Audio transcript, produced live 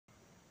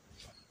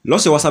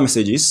Lost your WhatsApp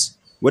messages,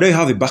 whether you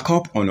have a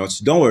backup or not,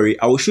 don't worry,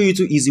 I will show you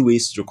two easy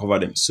ways to recover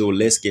them. So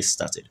let's get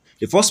started.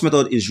 The first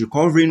method is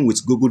recovering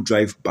with Google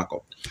Drive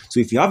backup. So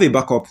if you have a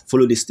backup,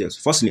 follow these steps.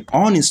 Firstly,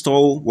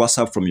 uninstall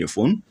WhatsApp from your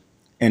phone.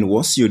 And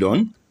once you're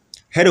done,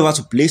 head over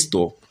to Play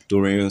Store to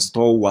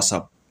reinstall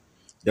WhatsApp.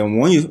 Then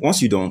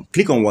once you're done,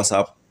 click on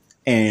WhatsApp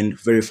and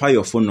verify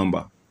your phone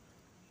number.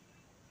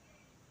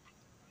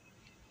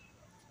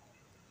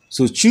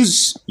 So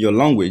choose your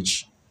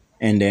language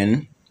and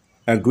then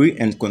agree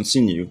and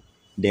continue,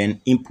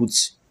 then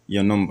input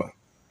your number.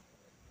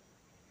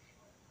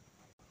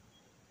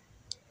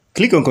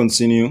 Click on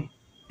continue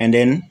and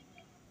then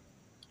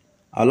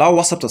allow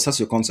WhatsApp to access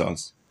your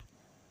contacts.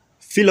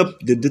 Fill up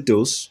the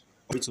details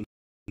for it to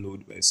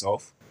load by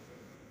itself.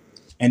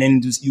 And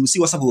then you will see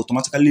WhatsApp will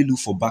automatically look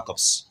for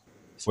backups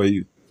for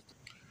you.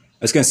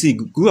 As you can see,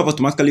 Google have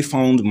automatically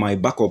found my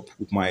backup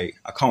with my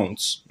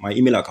account, my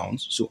email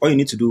account. So all you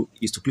need to do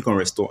is to click on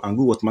restore and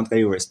Google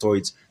automatically restore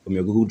it from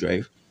your Google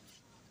Drive.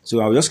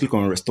 So I'll just click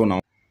on restore now.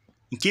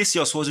 In case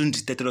yours wasn't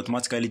detected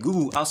automatically,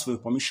 Google asks for your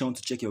permission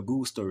to check your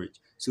Google storage.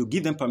 So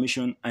give them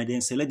permission and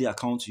then select the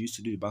account you used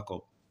to do the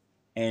backup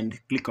and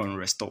click on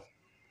restore.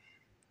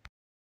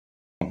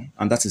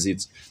 And that is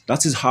it.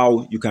 That is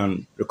how you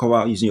can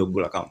recover using your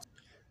Google account.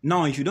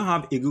 Now, if you don't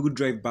have a Google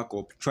Drive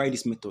backup, try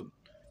this method.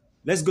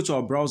 Let's go to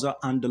our browser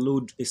and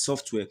download a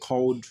software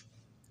called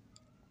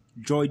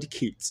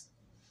DroidKit.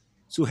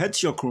 So head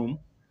to your Chrome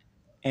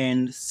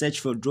and search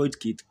for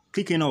DroidKit.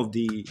 Click any of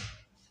the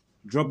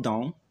drop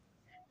down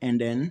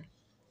and then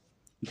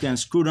you can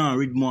scroll down and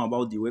read more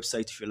about the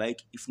website if you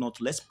like. If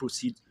not, let's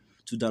proceed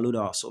to download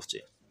our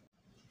software.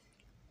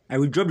 I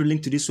will drop the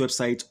link to this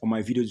website on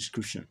my video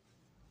description.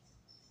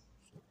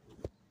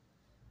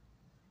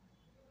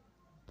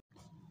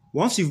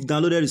 Once you've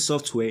downloaded the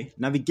software,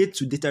 navigate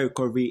to data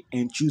recovery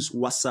and choose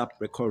WhatsApp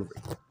recovery.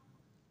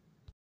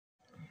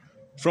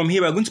 From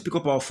here, we're going to pick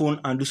up our phone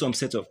and do some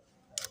setup.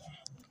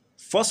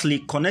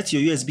 Firstly, connect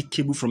your USB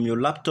cable from your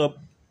laptop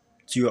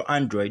to your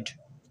Android.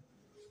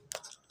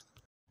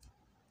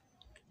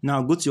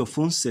 Now go to your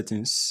phone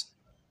settings,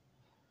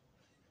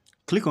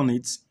 click on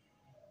it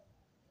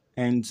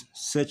and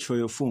search for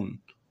your phone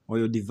or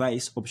your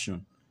device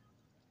option.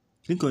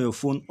 Click on your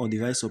phone or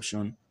device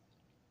option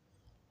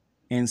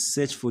and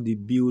search for the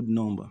build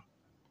number.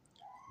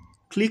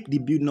 Click the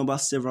build number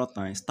several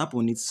times, tap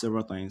on it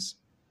several times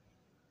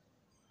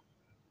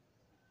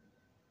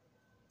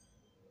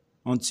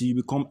until you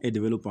become a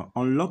developer.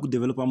 Unlock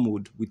developer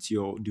mode with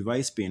your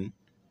device pin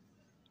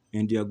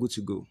and you are good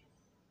to go.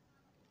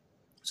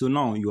 So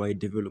now you are a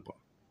developer.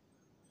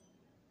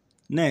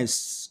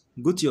 Next,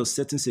 go to your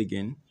settings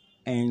again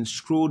and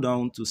scroll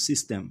down to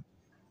system.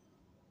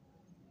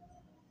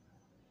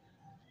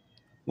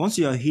 Once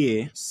you are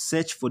here,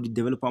 search for the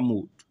developer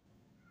mode.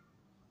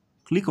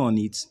 Click on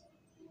it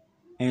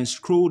and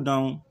scroll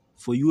down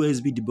for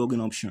USB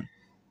debugging option.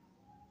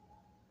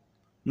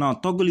 Now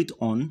toggle it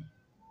on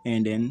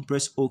and then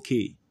press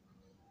OK.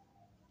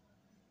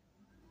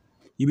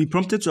 You'll be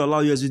prompted to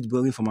allow USB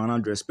debugging from an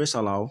address. Press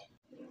allow.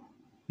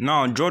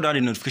 Now draw down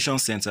the notification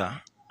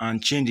center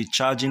and change the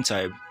charging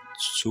type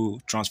to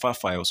transfer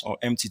files or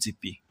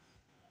MTTP.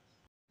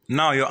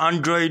 Now your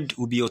Android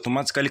will be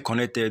automatically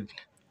connected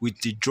with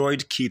the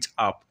DroidKit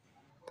app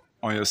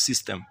on your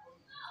system.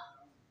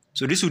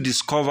 So this will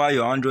discover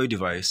your Android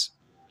device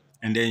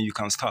and then you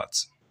can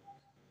start.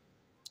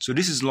 So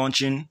this is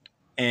launching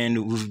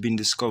and we've been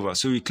discovered.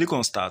 So you click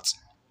on start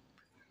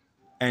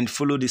and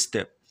follow this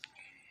step.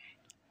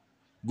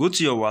 Go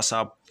to your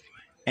WhatsApp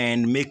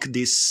and make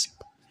these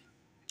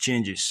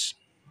changes.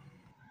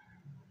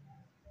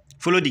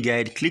 Follow the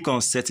guide, click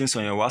on settings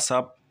on your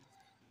WhatsApp,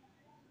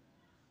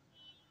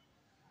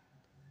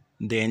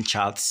 then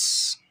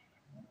chats.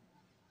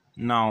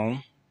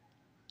 Now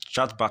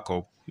chat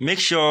backup. Make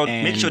sure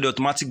the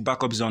automatic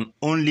backup is on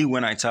only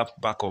when I tap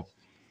backup,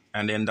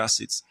 and then that's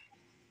it.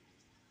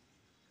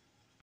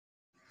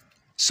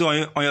 So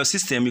on your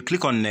system, you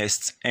click on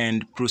next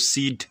and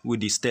proceed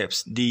with the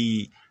steps.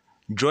 The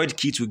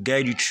DroidKit will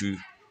guide you through.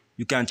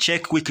 You can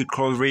check quick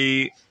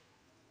recovery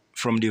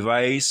from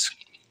device,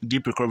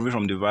 deep recovery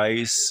from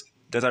device,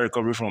 data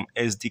recovery from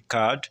SD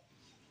card.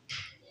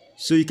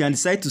 So you can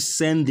decide to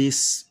send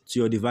this to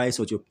your device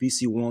or to your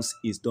PC once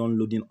it's done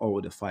loading all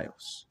the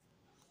files.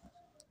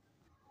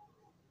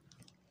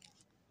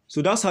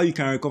 So that's how you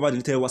can recover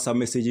deleted WhatsApp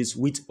messages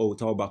with or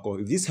without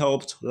backup. If this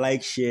helped,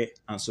 like, share,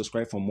 and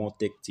subscribe for more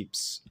tech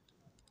tips.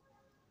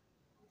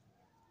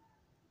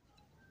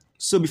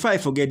 So before I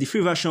forget, the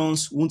free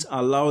versions won't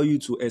allow you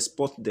to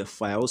export the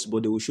files,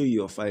 but they will show you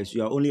your files.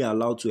 You are only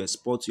allowed to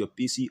export your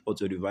PC or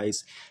to your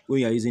device when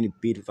you are using the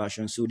paid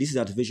version. So this is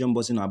at the version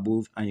button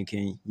above and you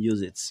can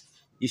use it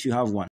if you have one.